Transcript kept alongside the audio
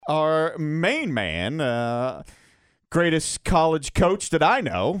our main man, greatest college coach that I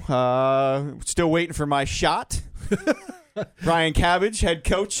know. Still waiting for my shot. Ryan Cabbage, head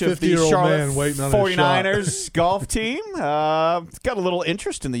coach of the Charlotte 49ers golf team. Got a little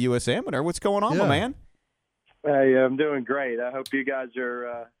interest in the U.S. Amateur. What's going on, my man? Hey, I'm doing great. I hope you guys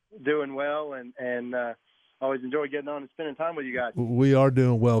are doing well, and always enjoy getting on and spending time with you guys. We are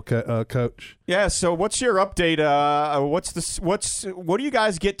doing well, Coach. Yeah. So, what's your update? What do you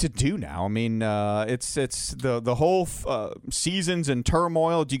guys get to do now? I mean, it's the whole season's in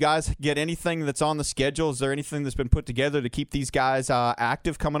turmoil. Do you guys get anything that's on the schedule? Is there anything that's been put together to keep these guys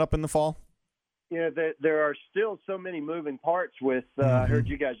active coming up in the fall? Yeah, there are still so many moving parts with I heard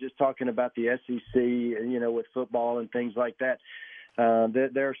you guys just talking about the SEC, with football and things like that.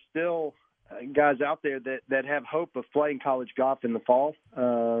 There are still guys out there that have hope of playing college golf in the fall.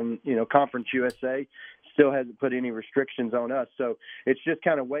 Conference USA still hasn't put any restrictions on us. So it's just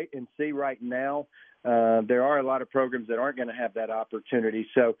kind of wait and see right now. There are a lot of programs that aren't going to have that opportunity.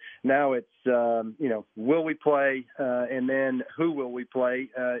 So now it's, will we play, and then who will we play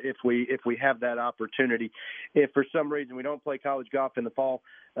if we have that opportunity? If for some reason we don't play college golf in the fall,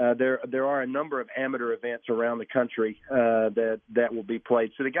 there are a number of amateur events around the country that will be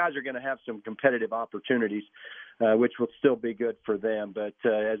played. So the guys are going to have some competitive opportunities, which will still be good for them. But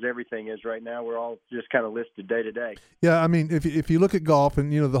as everything is right now, we're all just kind of listed day to day. Yeah, I mean, if you look at golf,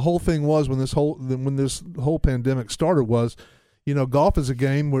 and the whole thing was when this whole pandemic started was, golf is a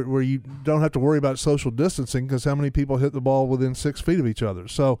game where you don't have to worry about social distancing because how many people hit the ball within 6 feet of each other.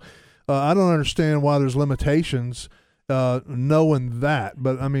 So I don't understand why there's limitations. Knowing that,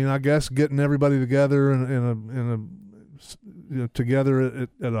 but I mean, I guess getting everybody together together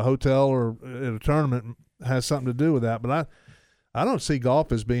at a hotel or at a tournament has something to do with that. But I don't see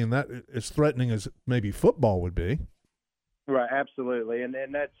golf as being that as threatening as maybe football would be. Right, absolutely, and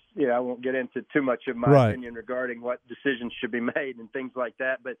that's I won't get into too much of my opinion regarding what decisions should be made and things like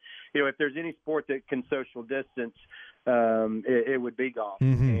that. But if there's any sport that can social distance, it would be golf.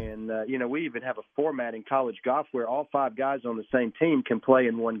 And we even have a format in college golf where all 5 guys on the same team can play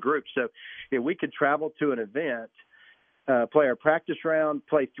in one group. So if we could travel to an event, play our practice round,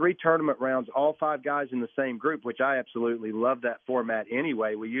 play 3 tournament rounds, all 5 guys in the same group, which I absolutely love that format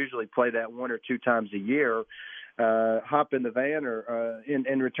anyway. We usually play that 1 or 2 times a year. Hop in the van or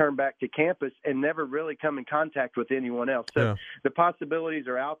and return back to campus and never really come in contact with anyone else. So the possibilities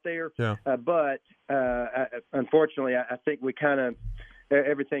are out there, but unfortunately, I think we kind of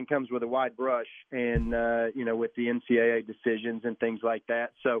everything comes with a wide brush, and with the NCAA decisions and things like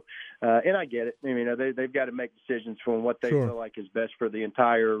that. So, and I get it. I mean, they've got to make decisions from what they feel like is best for the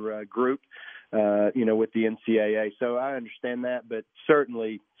entire group. With the NCAA. So I understand that, but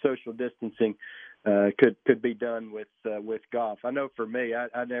certainly social distancing could be done with golf. I know for me,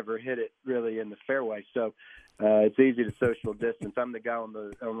 I never hit it really in the fairway, so it's easy to social distance. I'm the guy on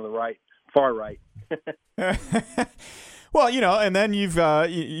the right, far right. Well, and then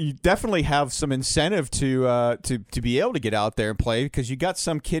you definitely have some incentive to be able to get out there and play because you got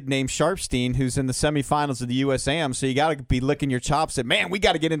some kid named Sharpstene who's in the semifinals of the USAM. So you got to be licking your chops at, man, we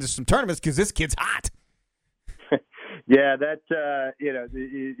got to get into some tournaments because this kid's hot. Yeah, that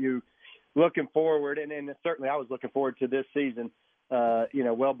you looking forward, and certainly I was looking forward to this season.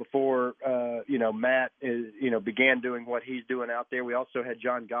 Well before Matt began doing what he's doing out there. We also had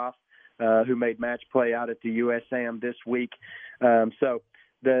John Goff, who made match play out at the USAM this week. So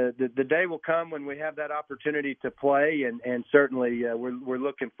the day will come when we have that opportunity to play, and certainly we're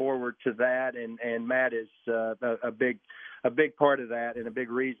looking forward to that. And Matt is a big part of that and a big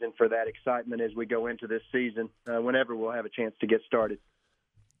reason for that excitement as we go into this season, whenever we'll have a chance to get started.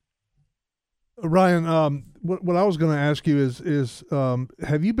 Ryan, what I was going to ask you is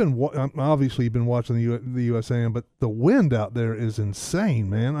have you been obviously you've been watching the USAM, but the wind out there is insane,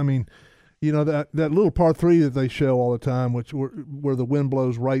 man. I mean, that little par 3 that they show all the time, where the wind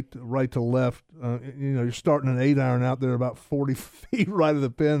blows right to left. You're starting an 8-iron out there about 40 feet right of the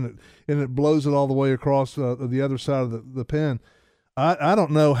pin, and it blows it all the way across the other side of the pin. I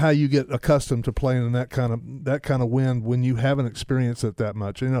don't know how you get accustomed to playing in that kind of wind when you haven't experienced it that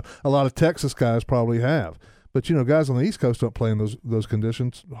much. A lot of Texas guys probably have, but guys on the East Coast don't play in those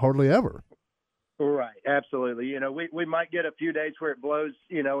conditions hardly ever. Right, absolutely. We might get a few days where it blows,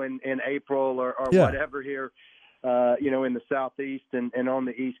 in April or whatever here, in the Southeast and on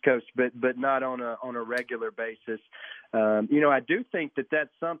the East Coast, but not on a regular basis. I do think that's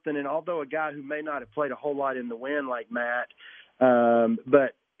something. And although a guy who may not have played a whole lot in the wind like Matt,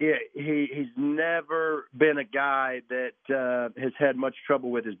 but he's never been a guy that has had much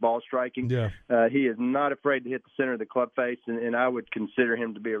trouble with his ball striking. Yeah. He is not afraid to hit the center of the club face, and I would consider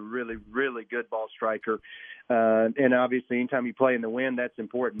him to be a really, really good ball striker. And obviously, anytime you play in the wind, that's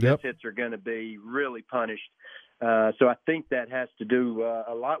important. Yep. Miss hits are going to be really punished. So I think that has to do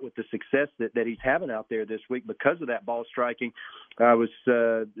a lot with the success that he's having out there this week because of that ball striking. I was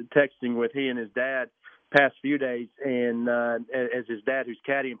texting with he and his dad past few days, and as his dad, who's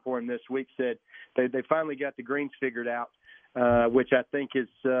caddying for him this week, said they finally got the greens figured out, which I think is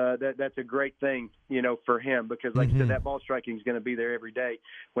that's a great thing, for him because, like I said, that ball striking is going to be there every day.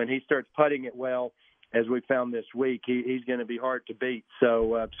 When he starts putting it well, as we found this week, he's going to be hard to beat.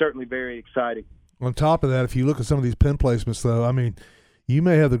 So certainly very exciting. On top of that, if you look at some of these pin placements, though, I mean, you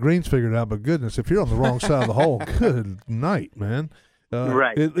may have the greens figured out, but goodness, if you're on the wrong side of the hole, good night, man.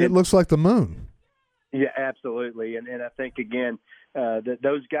 Right. It looks like the moon. Yeah, absolutely. And I think, again, that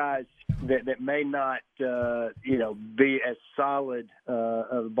those guys that may not, be as solid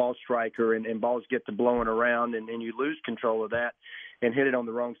of a ball striker and balls get to blowing around and you lose control of that and hit it on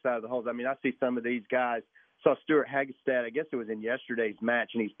the wrong side of the holes. I mean, I see some of these guys. Saw Stuart Hagestad, I guess it was in yesterday's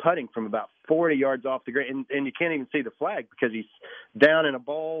match, and he's putting from about 40 yards off the green, and you can't even see the flag because he's down in a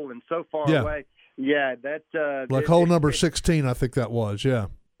bowl and so far away. Yeah, that like hole number 16, I think that was. Yeah,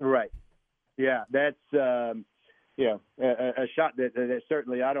 right. Yeah, that's a shot that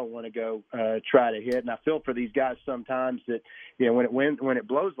certainly I don't want to go try to hit, and I feel for these guys sometimes that when it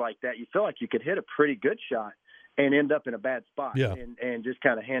blows like that, you feel like you could hit a pretty good shot and end up in a bad spot and just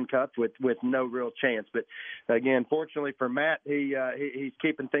kind of handcuffed with no real chance. But again, fortunately for Matt, he's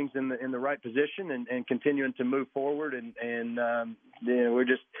keeping things in the right position and continuing to move forward. And we're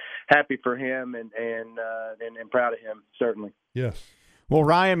just happy for him and proud of him, certainly. Yes. Well,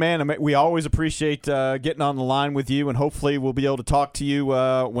 Ryan, man, we always appreciate getting on the line with you, and hopefully we'll be able to talk to you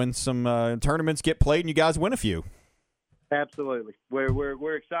when some tournaments get played and you guys win a few. Absolutely.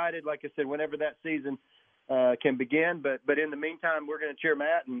 We're excited, like I said, whenever that season can begin, but in the meantime, we're going to cheer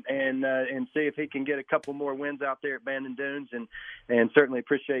Matt and see if he can get a couple more wins out there at Bandon Dunes, and certainly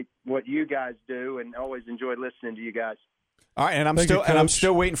appreciate what you guys do, and always enjoy listening to you guys. All right, and I'm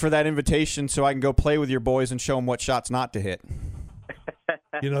still waiting for that invitation so I can go play with your boys and show them what shots not to hit.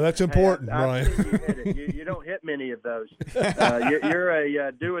 That's important, Brian. You don't hit many of those. You're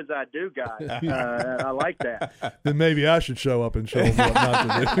a do as I do guy. I like that. Then maybe I should show up and show them what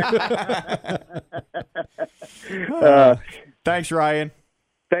not to do. Thanks, Ryan.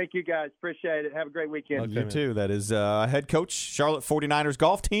 Thank you, guys. Appreciate it. Have a great weekend. Okay, you too. That is head coach, Charlotte 49ers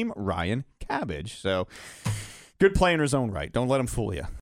golf team, Ryan Cabbage. So good play in his own right. Don't let him fool you.